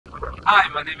Hi,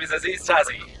 my name is Aziz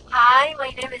Tazi. Hi,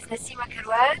 my name is Nacima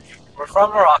Kerouad. We're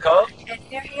from Morocco, And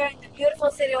we're here in the beautiful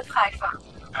city of Haifa.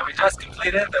 and we just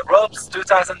completed the Ropes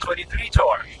 2023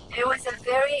 tour. It was a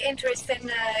very interesting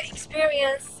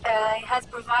experience. It has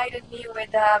provided me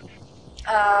with a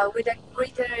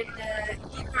greater and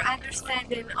deeper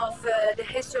understanding of the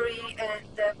history and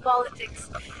the politics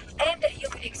and the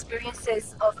human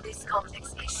experiences of this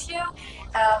complex issue.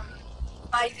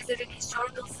 By visiting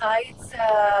historical sites,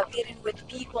 meeting with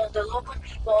people, the local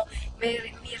people,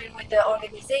 meeting with the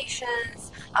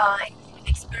organizations, and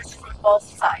experts from both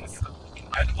sides.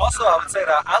 And also, I would say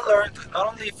that I learned not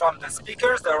only from the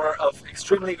speakers that were of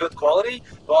extremely good quality,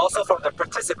 but also from the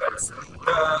participants.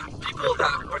 The people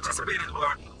that participated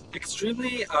were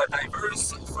extremely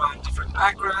diverse from different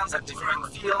backgrounds and different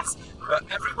fields, but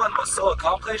everyone was so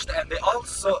accomplished, and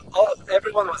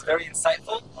everyone was very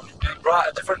insightful and brought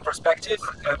a different perspective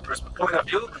and point of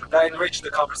view that enriched the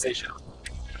conversation.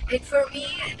 And for me,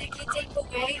 the key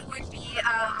takeaway would be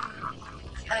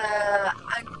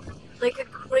a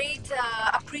great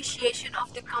appreciation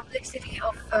of the complexity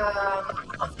of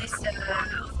this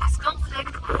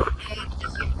conflict, and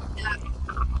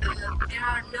there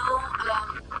are no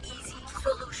easy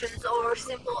solutions or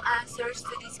simple answers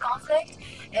to this conflict,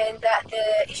 and that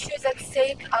the issues at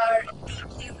stake are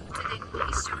deeply rooted in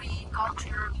history,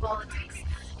 culture, politics.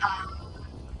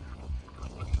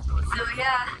 So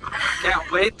yeah.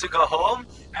 Can't wait to go home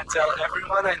and tell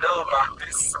everyone I know about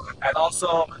this, and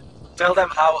also tell them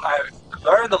how I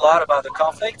learned a lot about the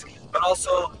conflict, but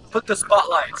also put the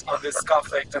spotlight on this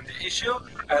conflict and the issue,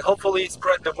 and hopefully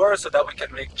spread the word so that we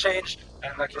can make change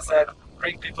and, like you said,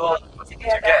 bring people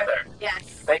together. Yes.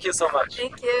 Thank you so much.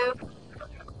 Thank you.